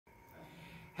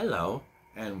Hello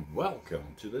and welcome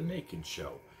to the Naked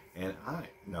Show. And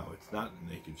no, it's not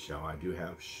the Naked Show. I do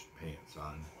have pants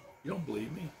on. You don't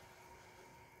believe me?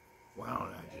 Why don't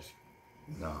I just,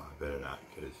 no, I better not,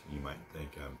 because you might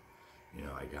think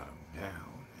I got them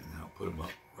down and I'll put them up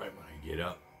right when I get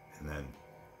up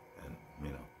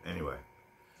anyway.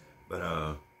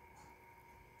 But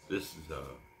this is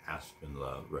Aspen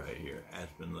Love right here.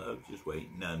 Aspen Love just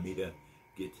waiting on me to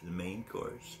get to the main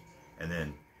course. And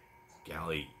then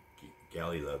Galley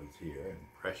Love is here, and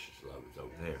Precious Love is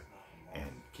over there,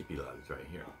 and Kippy Love is right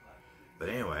here. But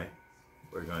anyway,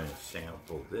 we're going to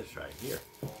sample this right here.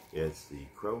 It's the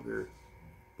Kroger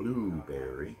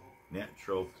Blueberry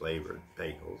Natural Flavored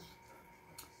Bagels.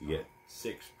 You get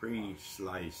 6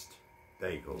 pre-sliced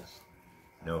bagels,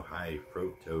 no high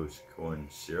fructose corn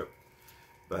syrup.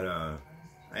 But I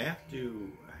have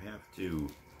to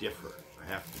differ. I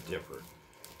have to differ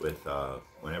with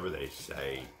whenever they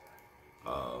say.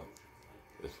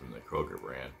 This from the Kroger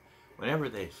brand. Whenever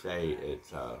they say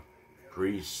it's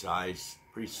pre-sliced,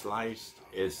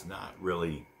 it's not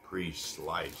really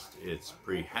pre-sliced. It's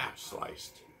half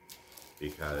sliced,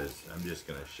 because I'm just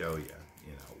going to show you,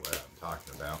 what I'm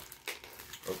talking about.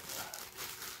 Oops.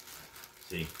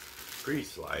 See,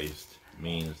 pre-sliced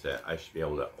means that I should be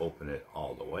able to open it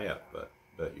all the way up, but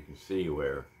you can see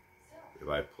where if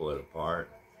I pull it apart,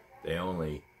 they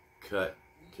only cut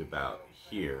to about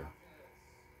here.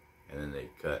 And then they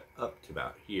cut up to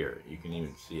about here. You can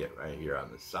even see it right here on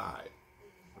the side,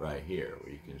 right here,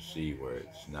 where you can see where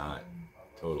it's not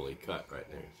totally cut right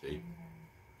there. See,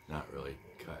 not really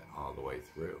cut all the way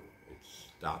through. It's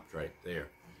stopped right there.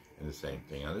 And the same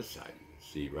thing on this side. You can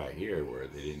see right here where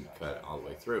they didn't cut it all the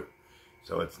way through.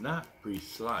 So it's not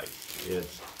pre-sliced.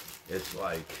 It's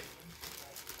like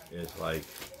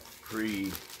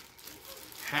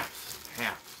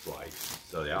half sliced.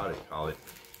 So they ought to call it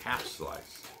half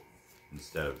sliced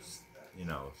instead of,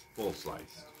 full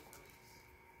sliced.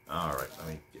 All right, let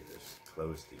me get this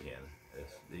closed again.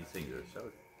 These things are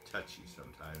so touchy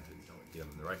sometimes that you don't get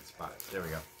them in the right spot. There we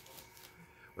go.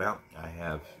 Well, I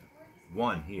have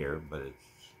one here, but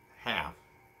it's half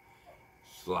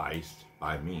sliced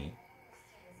by me,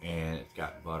 and it's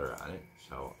got butter on it.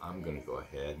 So I'm going to go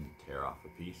ahead and tear off a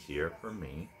piece here for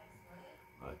me.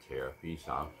 I'll tear a piece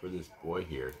off for this boy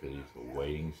here because he's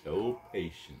waiting so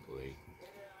patiently.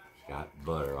 Got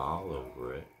butter all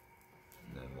over it,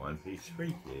 and then one piece for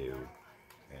you,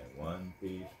 and one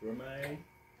piece for my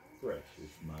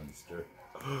precious monster.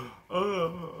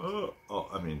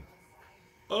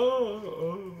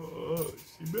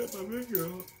 She bit my big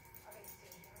girl.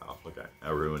 Oh, okay, I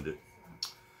ruined it.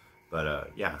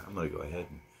 But yeah, I'm gonna go ahead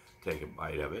and take a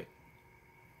bite of it.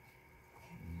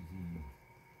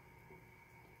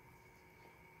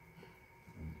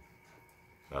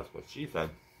 That's what she said.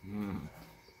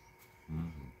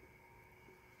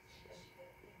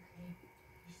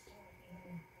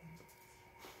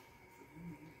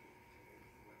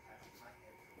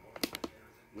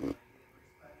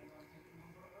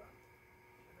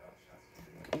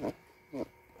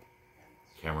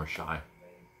 Camera shy.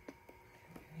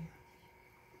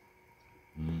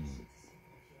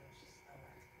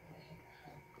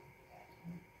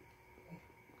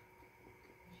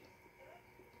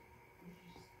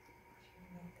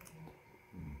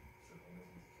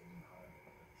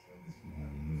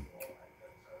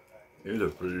 These are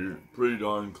pretty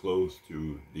darn close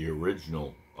to the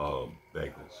original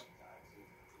bagels.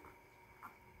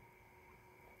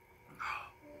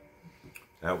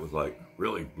 That was like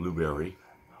really blueberry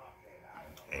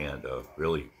and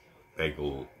really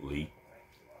bagel-y.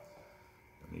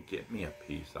 Let me get me a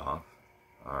piece off.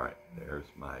 All right, there's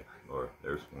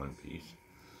one piece.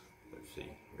 Let's see,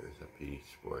 here's a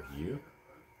piece for you.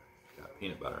 Got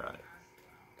peanut butter on it.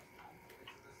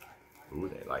 Ooh,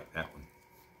 they like that one.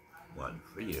 One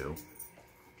for you.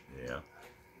 Yeah.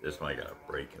 This one I gotta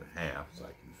break in half so I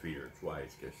can feed her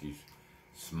twice because she's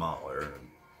smaller. And,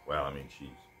 well, I don't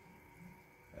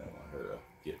want her to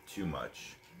get too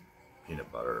much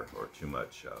peanut butter or too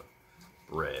much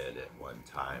bread at one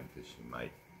time because she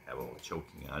might have a little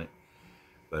choking on it.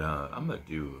 But I'm gonna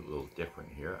do a little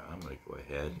different here. I'm gonna go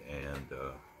ahead and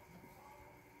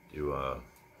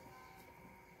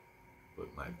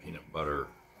put my peanut butter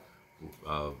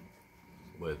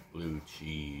with blue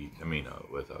cheese,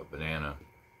 with a banana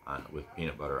with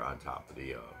peanut butter on top of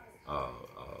the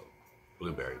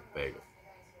blueberry bagel.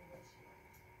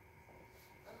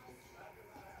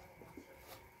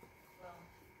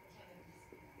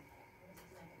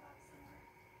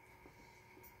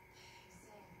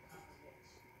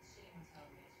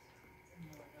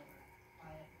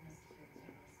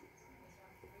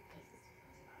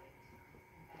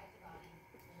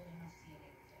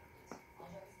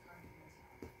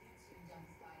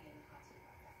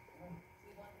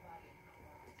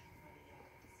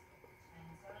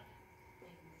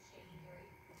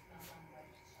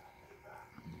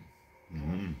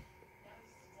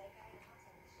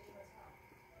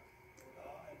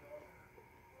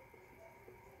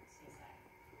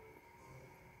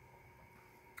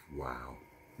 Wow.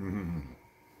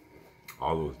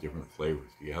 All those different flavors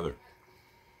together.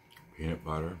 Peanut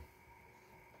butter,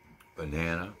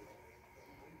 banana,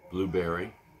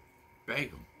 blueberry,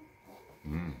 bagel.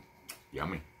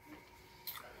 Yummy.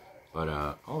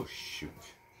 But, oh shoot.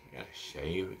 I gotta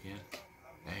shave again.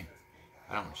 Dang.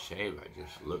 I don't shave, I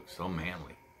just look so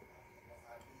manly.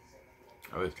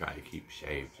 I always try to keep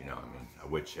shaved, you know. I mean, I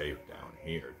would shave down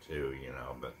here too, you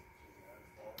know, but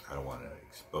I don't want to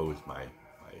expose my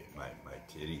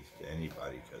titties to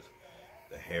anybody because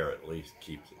the hair at least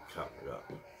keeps it covered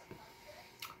up.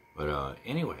 But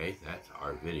anyway, that's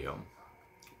our video.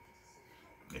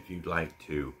 If you'd like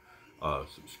to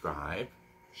subscribe,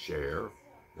 share,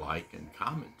 like, and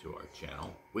comment to our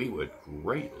channel, we would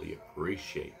greatly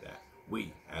appreciate that.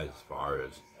 We, as far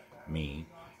as me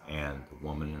and the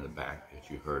woman in the back that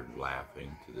you heard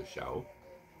laughing to the show,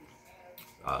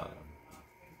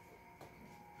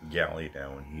 Gally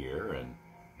down here, and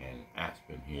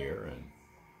Aspen here,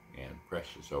 and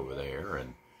Precious over there,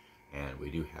 and we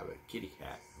do have a kitty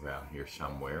cat around here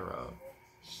somewhere,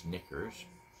 Snickers.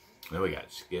 And then we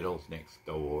got Skittles next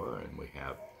door, and we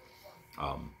have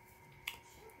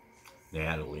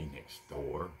Natalie next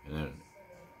door, and then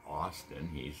Austin,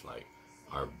 he's like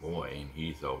our boy, and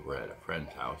he's over at a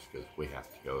friend's house because we have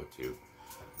to go to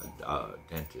a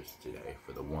dentist today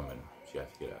for the woman. She has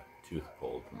to get a tooth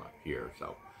pulled from up here,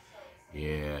 so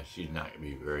yeah, she's not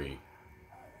going to be very,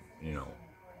 you know,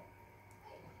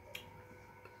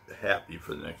 happy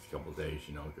for the next couple of days,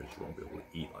 you know, because she won't be able to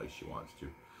eat like she wants to.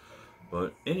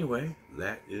 But anyway,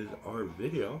 that is our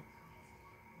video.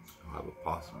 I'll have a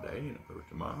possum day, and for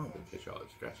tomorrow we'll catch y'all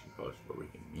at Scratching Post where we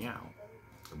can meow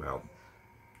about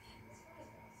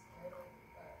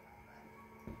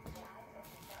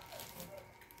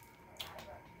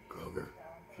Kroger.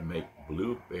 If you make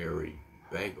blueberry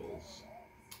bagels,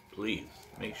 please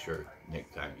make sure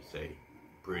next time you say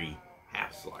brie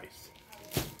half slice,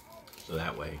 so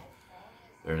that way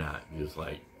they're not just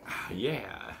like,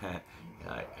 yeah,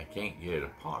 I can't get it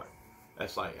apart.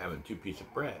 That's like having two pieces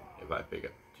of bread. If I pick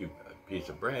up a piece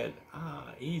of bread,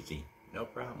 easy, no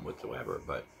problem whatsoever.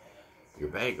 But your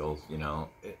bagels, you know,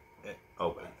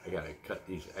 oh, I gotta cut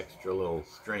these extra little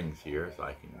strings here so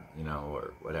I can, you know,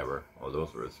 or whatever. Oh,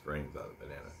 those were the strings out of the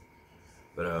banana.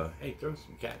 But hey, throw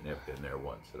some catnip in there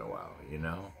once in a while, you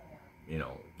know,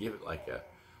 give it like a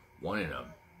 1 in a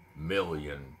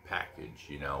million package,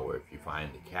 you know, where if you find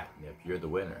the catnip, you're the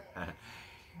winner.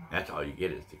 That's all you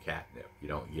get is the catnip. You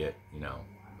don't get, you know,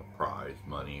 a prize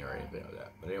money or anything like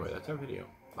that. But anyway, that's our video.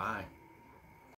 Bye.